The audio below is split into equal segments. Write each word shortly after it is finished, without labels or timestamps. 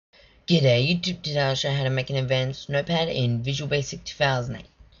G'day YouTube, today I'll show you how to make an advanced Notepad in Visual Basic 2008.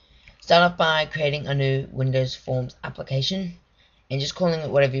 Start off by creating a new Windows Forms application and just calling it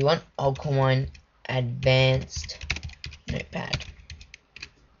whatever you want. I'll call mine Advanced Notepad.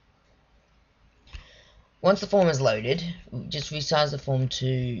 Once the form is loaded, just resize the form to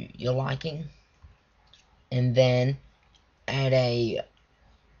your liking and then add a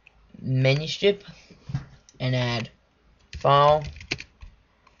menu strip and add File,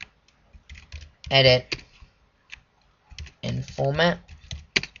 Edit, and Format,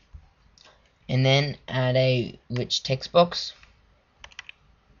 and then add a rich text box.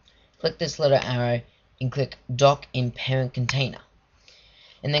 Click this little arrow and click Doc in Parent Container,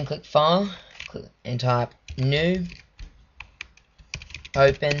 and then click File and type New,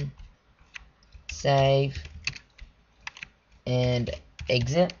 Open, Save, and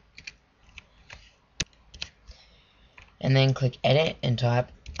Exit, and then click Edit and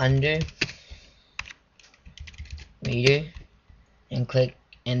type Undo, Redo, and click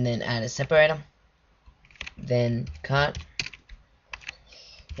and then add a separator, then cut,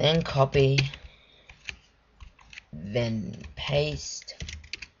 then copy, then paste,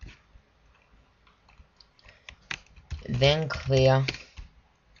 then clear,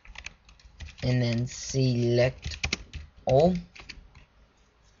 and then select all,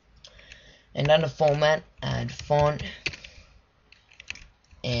 and under format add font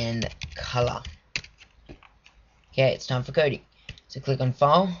and color. Okay, it's time for coding. So click on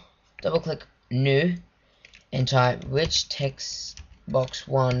File, double click New, and type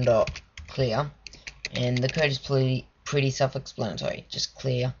RichTextBox1.Clear, and the code is pretty self-explanatory. Just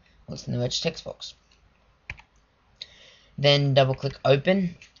clear what's in the rich text box. Then double click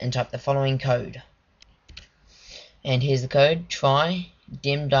Open and type the following code. And here's the code: try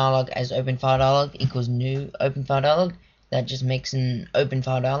dim dialog as OpenFileDialog equals new OpenFileDialog. That just makes an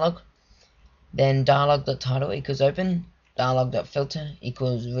OpenFileDialog. Then dialog.Title equals open, dialog.Filter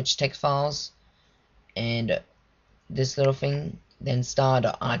equals rich text files, and this little thing, then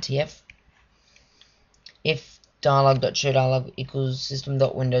star.rtf. If dialog.ShowDialog equals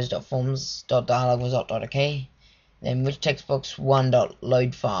System.Windows.Forms.DialogResult.OK, then rich text box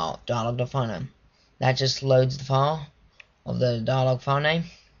 1.load file, dialog.FileName. That just loads the file of the dialog file name,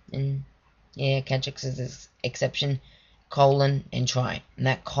 and yeah, catch this exception, colon, and try, and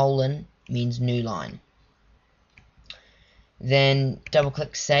that colon means new line. Then double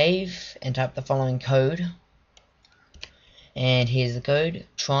click Save and type the following code, and here's the code: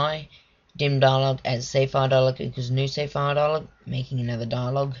 try dim dialog as SaveFileDialog equals new SaveFileDialog, making another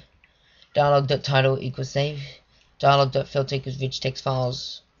dialog, dialog.Title equals save, dialog.Filter equals rich text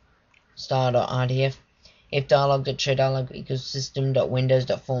files, star.rtf. If dialog.ShowDialog equals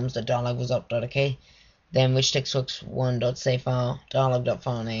System.Windows.Forms.DialogResult.OK, then rich text box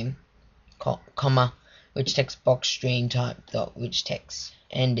 1.SaveFileDialog.FileName, comma, RichTextBoxStreamType.RichText,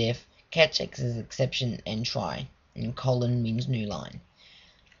 and if catch X is exception and try, and colon means new line.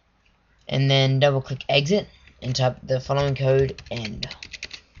 And then double click Exit and type the following code, end.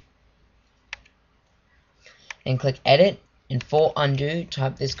 Then click Edit, and for undo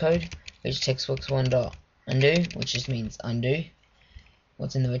type this code: rich text box 1.undo, which just means undo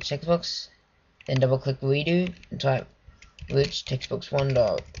what's in the rich text box. Then double click Redo and type rich text box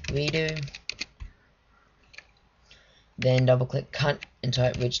 1.redo. Then double click Cut and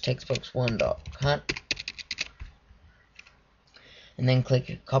type rich text box 1.cut. And then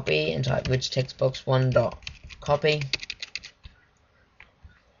click Copy and type rich text box 1.copy.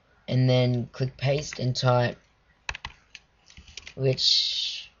 And then click Paste and type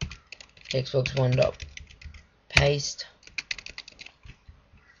rich text box 1.paste.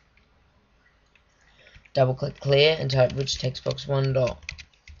 Double click Clear and type rich text box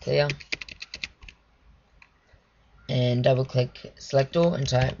 1.clear, and double click Select All and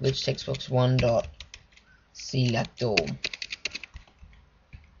type rich text box 1.select all.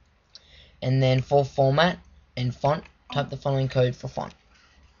 And then for format and font, type the following code for font.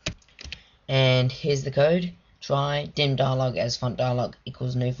 And here's the code: try dim dialog as font dialog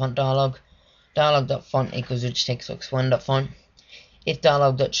equals new font dialog, dialog.font equals rich text box 1.font. If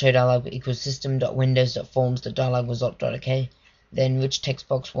dialog.ShowDialog equals System.Windows.Forms.DialogResult.OK, then rich text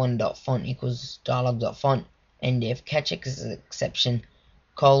box 1.font equals dialog.font, and if catch X is an exception,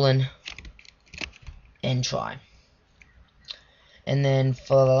 colon, and try. And then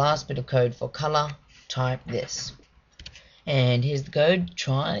for the last bit of code for color, type this. And here's the code: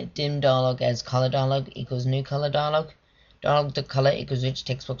 try dim dialog as color dialog equals new color dialog, dialog.color equals rich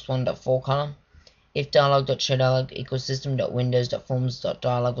text box 1.4 color. If dialog.ShowDialog equals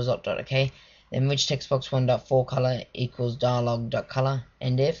System.Windows.Forms.DialogResult.OK, then rich text box 1.4 color equals dialog.color,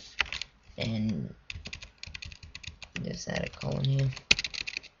 and if and just add a colon here,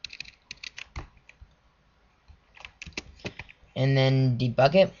 and then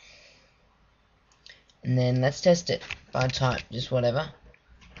debug it, and then let's test it by type, just whatever,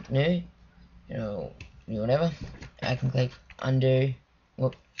 new, whatever. I can click undo,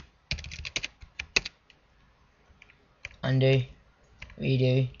 undo,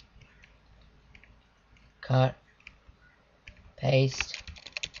 redo, cut, paste,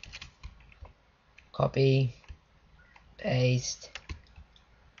 copy, paste,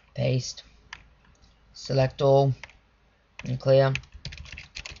 paste, select all, and clear.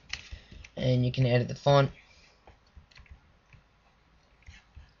 And you can edit the font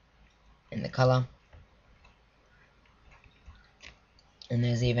and the color. And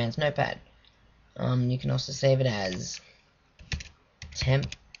there's the advanced notepad. You can also save it as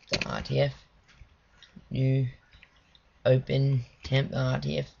temp.rtf, new open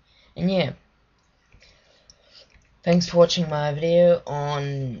temp.rtf, and yeah. Thanks for watching my video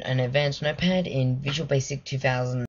on an advanced notepad in Visual Basic 2000.